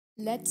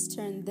Let's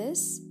turn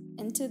this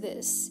into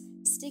this.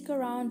 Stick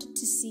around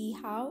to see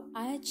how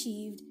I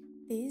achieved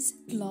these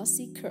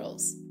glossy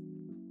curls.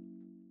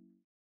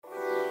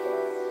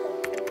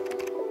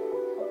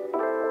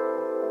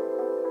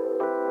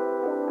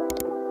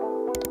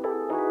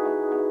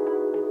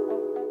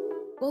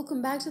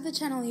 Welcome back to the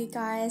channel, you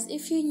guys.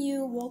 If you're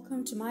new,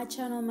 welcome to my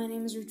channel. My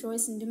name is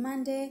Rejoice in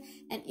Demande,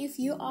 and if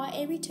you are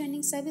a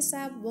returning sub,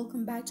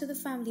 welcome back to the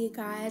family, you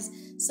guys.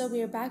 So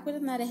we are back with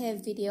another hair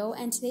video,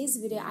 and today's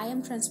video I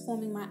am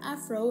transforming my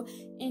afro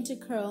into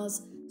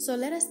curls. So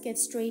let us get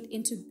straight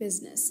into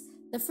business.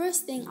 The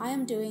first thing I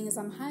am doing is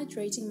I'm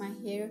hydrating my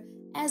hair,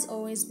 as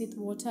always, with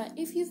water.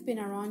 If you've been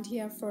around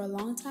here for a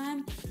long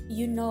time,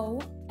 you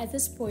know at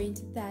this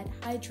point that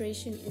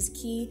hydration is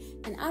key,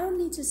 and I don't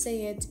need to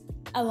say it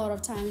a lot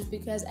of times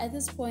because at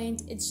this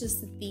point it's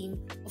just the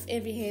theme of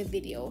every hair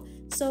video.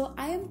 So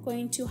I am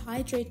going to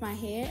hydrate my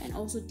hair and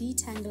also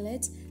detangle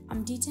it.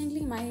 I'm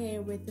detangling my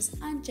hair with this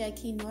Aunt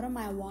Jackie Not On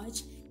My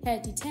Watch hair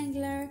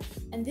detangler,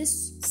 and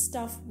this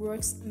stuff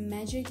works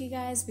magic, you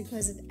guys,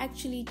 because it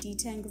actually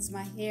detangles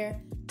my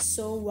hair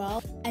so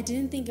well. I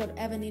didn't think I would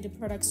ever need a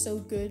product so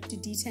good to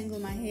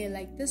detangle my hair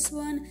like this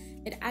one.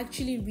 It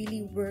actually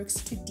really works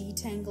to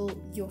detangle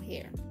your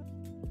hair.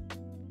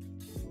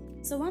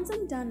 So once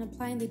I'm done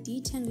applying the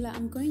detangler,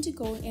 I'm going to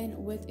go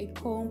in with a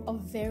comb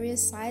of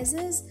various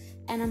sizes,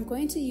 and I'm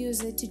going to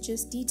use it to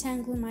just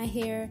detangle my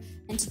hair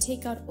and to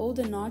take out all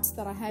the knots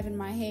that I have in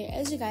my hair.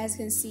 As you guys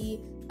can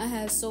see, I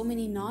have so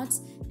many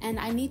knots and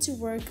I need to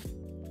work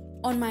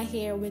on my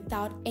hair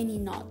without any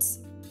knots.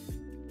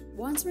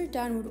 Once we're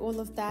done with all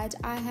of that,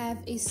 I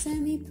have a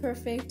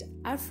semi-perfect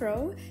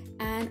afro,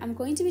 and I'm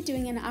going to be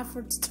doing an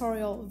afro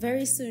tutorial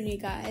very soon, you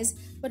guys.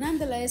 But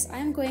nonetheless,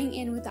 I'm going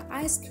in with the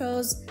Ice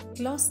Curls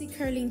Glossy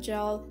Curling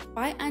Gel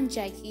by Aunt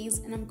Jackie's,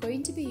 and I'm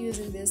going to be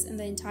using this in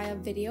the entire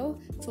video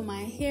for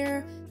my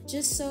hair,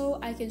 just so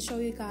I can show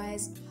you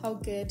guys how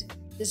good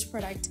this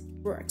product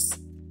works.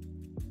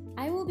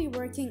 I will be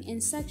working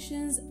in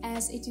sections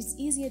as it is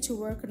easier to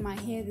work on my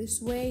hair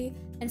this way,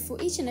 and for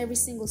each and every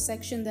single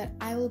section that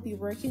I will be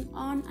working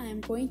on, I am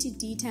going to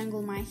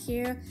detangle my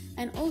hair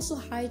and also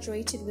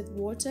hydrate it with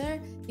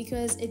water,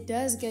 because it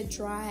does get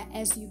dry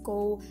as you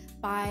go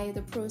by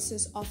the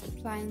process of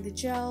applying the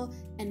gel,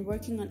 and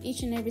working on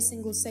each and every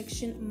single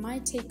section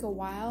might take a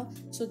while,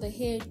 so the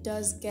hair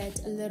does get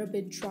a little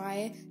bit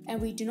dry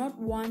and we do not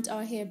want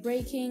our hair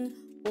breaking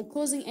or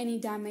causing any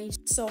damage,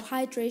 so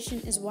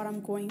hydration is what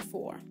I'm going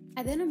for.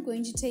 And then I'm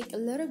going to take a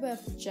little bit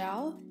of the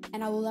gel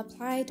and I will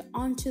apply it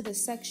onto the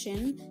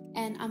section,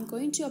 and I'm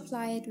going to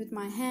apply it with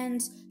my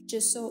hands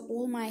just so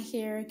all my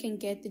hair can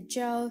get the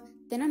gel.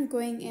 Then I'm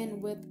going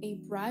in with a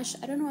brush.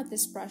 I don't know what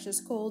this brush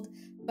is called,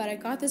 but I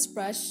got this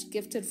brush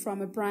gifted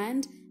from a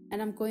brand,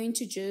 and I'm going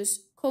to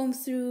just comb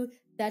through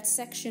that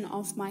section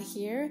of my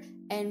hair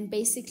and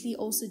basically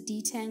also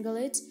detangle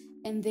it.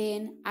 And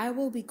then I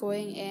will be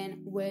going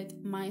in with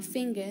my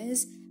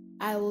fingers.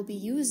 I will be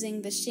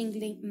using the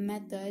shingling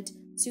method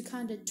to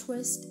kind of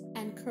twist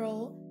and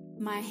curl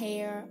my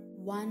hair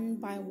one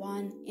by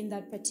one in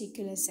that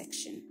particular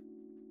section.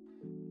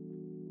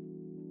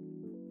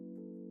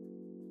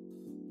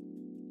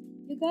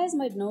 You guys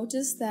might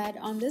notice that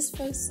on this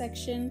first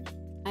section,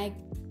 I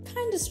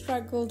kind of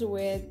struggled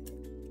with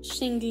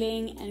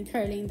shingling and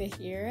curling the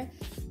hair,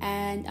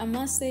 and I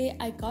must say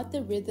I got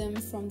the rhythm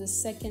from the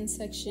second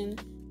section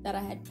that I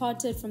had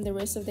parted from the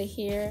rest of the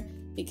hair,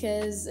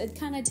 because it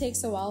kind of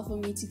takes a while for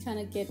me to kind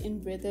of get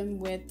in rhythm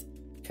with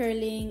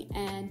curling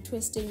and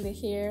twisting the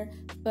hair.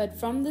 But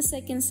from the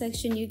second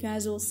section, you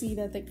guys will see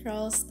that the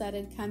curls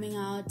started coming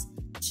out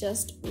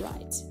just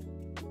right.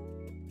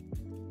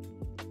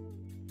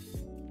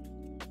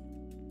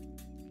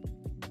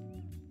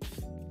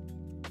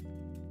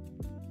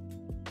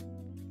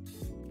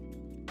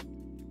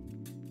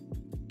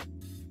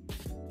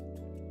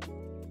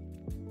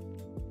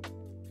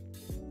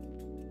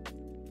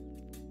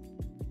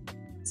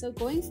 So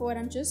going forward,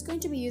 I'm just going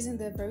to be using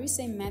the very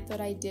same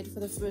method I did for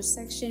the first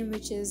section,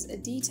 which is a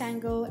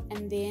detangle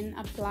and then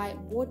apply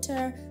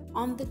water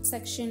on the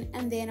section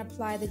and then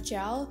apply the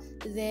gel,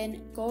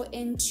 then go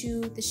into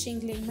the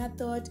shingling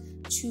method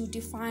to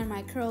define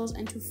my curls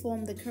and to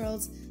form the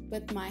curls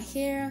with my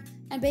hair.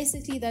 And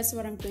basically that's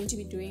what I'm going to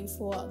be doing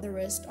for the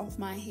rest of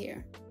my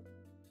hair.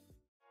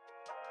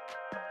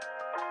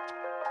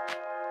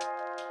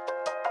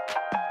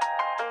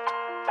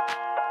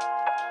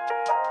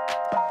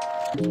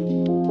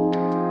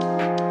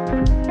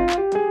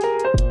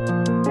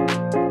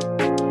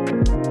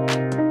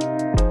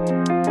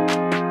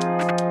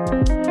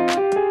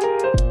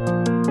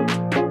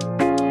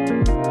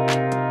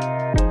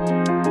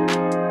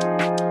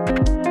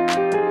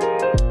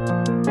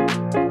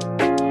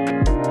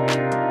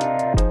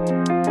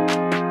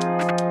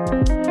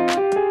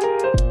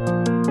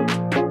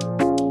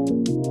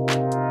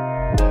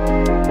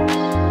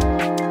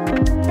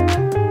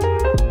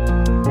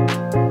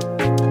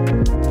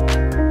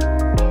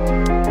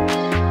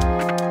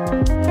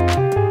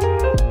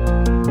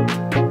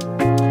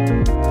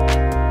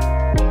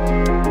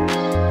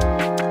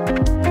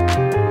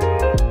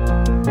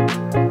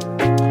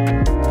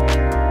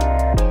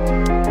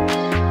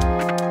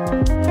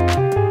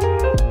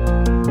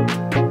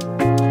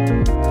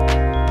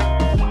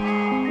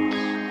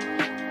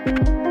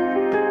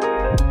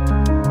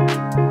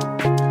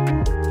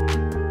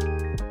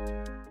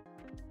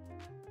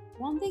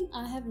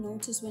 I have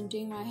noticed when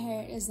doing my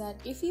hair is that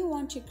if you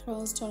want your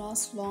curls to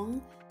last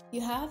long, you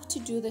have to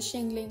do the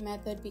shingling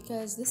method,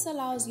 because this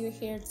allows your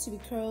hair to be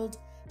curled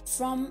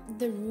from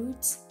the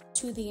roots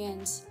to the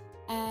ends.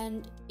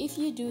 And if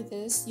you do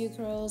this, your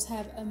curls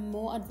have a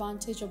more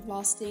advantage of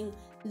lasting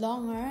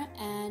longer,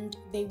 and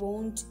they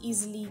won't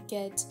easily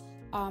get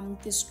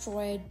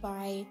destroyed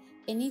by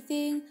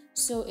anything.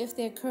 So if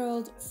they're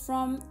curled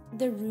from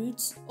the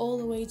roots all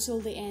the way till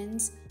the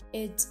ends,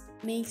 it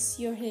makes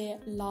your hair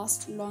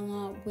last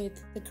longer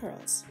with the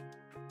curls.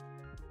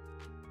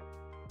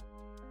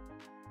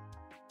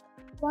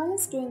 While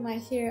it's doing my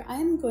hair,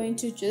 I'm going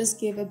to just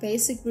give a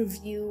basic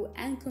review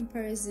and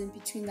comparison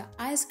between the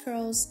Ice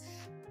Curls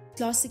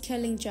Glossy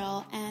Curling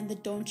Gel and the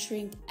Don't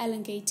Shrink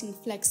Elongating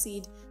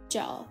Flaxseed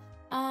Gel.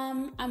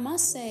 I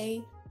must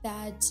say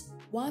that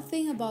one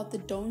thing about the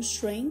Don't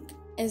Shrink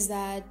is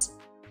that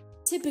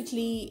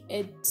typically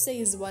it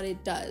says what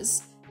it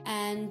does,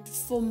 and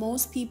for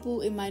most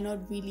people it might not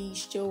really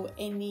show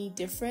any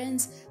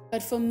difference,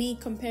 but for me,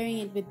 comparing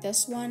it with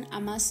this one, I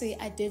must say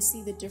I did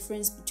see the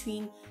difference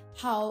between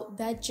how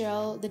that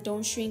gel, the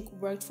Don't Shrink,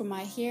 worked for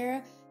my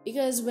hair.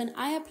 Because when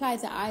I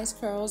applied the Ice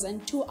Curls,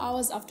 and 2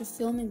 hours after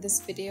filming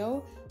this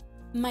video,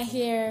 my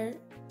hair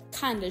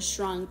kind of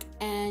shrunk,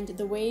 and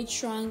the way it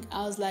shrunk,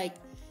 I was like,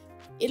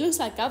 it looks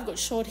like I've got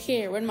short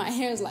hair when my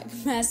hair is like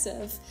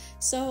massive.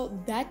 So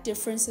that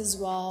difference as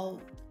well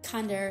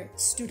kind of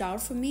stood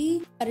out for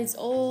me, but it's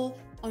all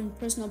on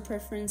personal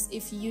preference.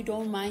 If you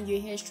don't mind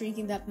your hair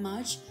shrinking that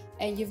much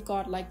and you've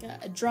got like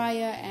a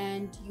dryer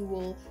and you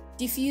will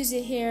diffuse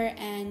your hair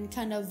and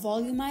kind of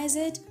volumize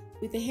it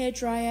with a hair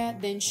dryer,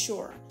 then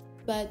sure.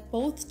 But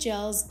both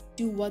gels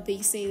do what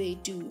they say they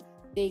do.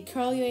 They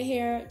curl your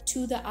hair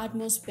to the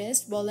utmost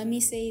best. Well, let me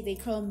say they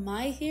curl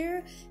my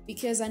hair,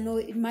 because I know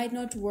it might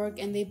not work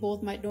and they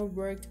both might not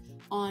work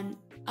on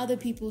other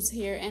people's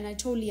hair, and I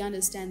totally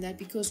understand that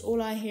because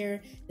all our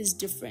hair is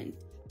different.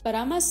 But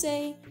I must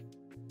say,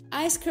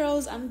 Ice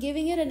Curls, I'm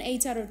giving it an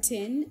 8 out of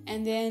 10,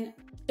 and then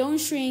Don't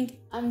Shrink,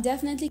 I'm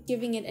definitely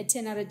giving it a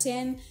 10 out of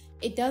 10.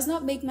 It does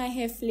not make my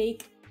hair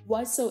flake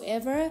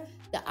whatsoever.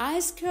 The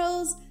Ice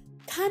Curls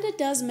kind of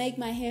does make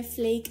my hair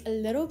flake a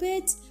little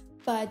bit,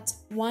 but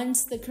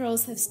once the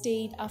curls have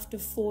stayed after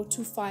 4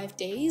 to 5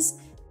 days,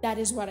 that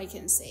is what I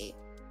can say.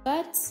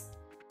 But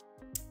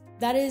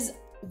that is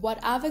what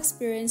I've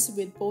experienced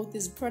with both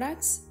these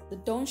products. The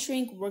Don't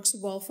Shrink works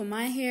well for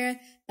my hair.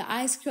 The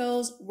Ice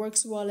Curls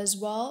works well as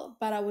well,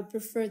 but I would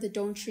prefer the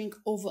Don't Shrink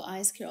over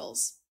Ice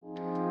Curls.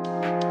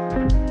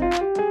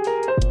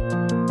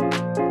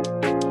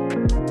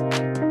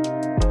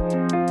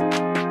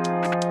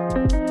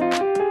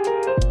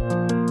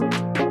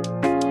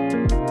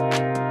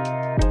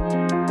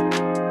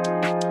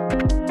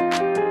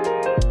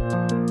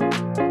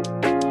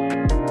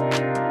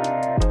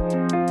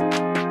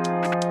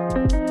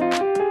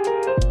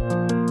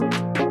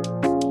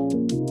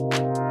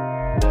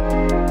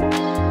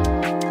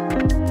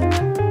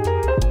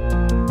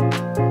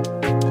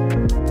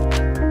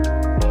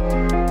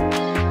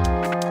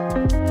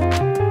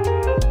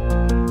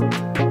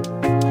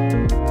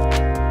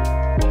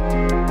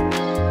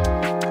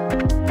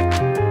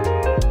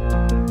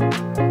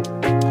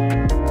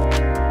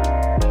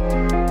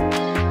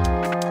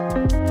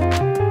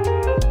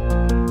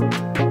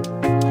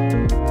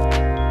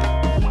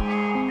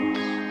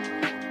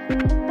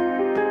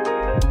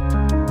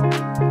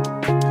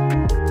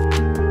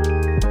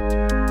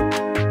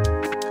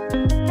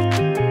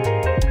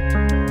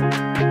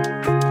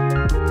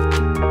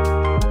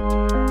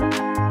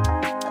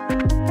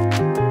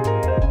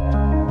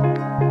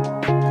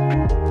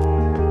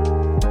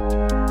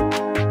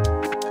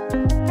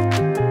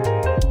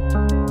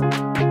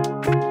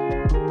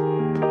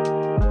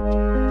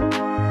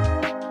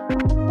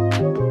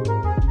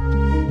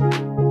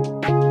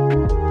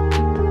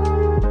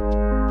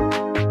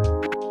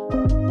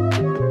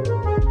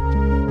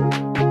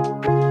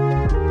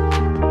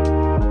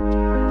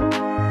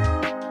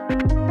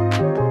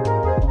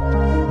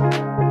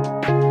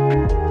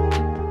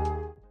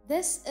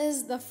 This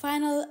is the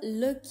final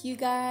look, you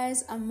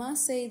guys. I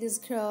must say these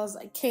curls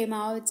came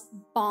out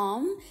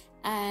bomb,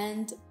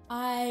 and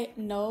I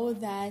know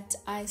that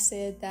I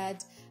said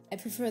that I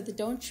prefer the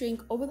Don't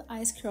Shrink over the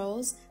Ice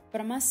Curls, but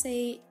I must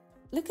say,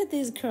 look at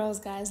these curls,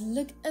 guys.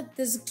 Look at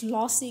these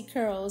glossy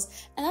curls,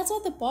 and that's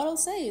what the bottle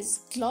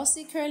says,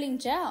 glossy curling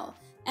gel.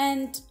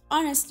 And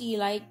honestly,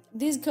 like,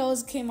 these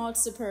curls came out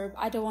superb.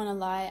 I don't want to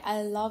lie,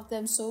 I love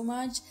them so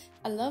much.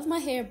 I love my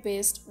hair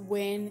best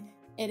when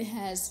it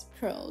has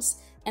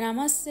curls, and I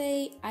must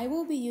say I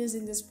will be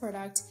using this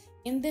product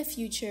in the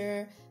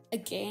future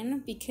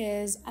again,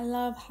 because I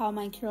love how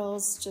my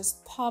curls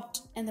just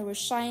popped and they were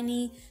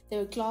shiny, they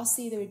were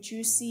glossy, they were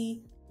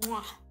juicy.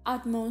 Mwah,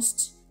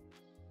 utmost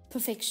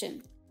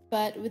perfection.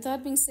 But with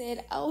that being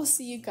said, I will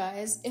see you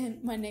guys in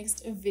my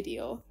next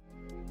video.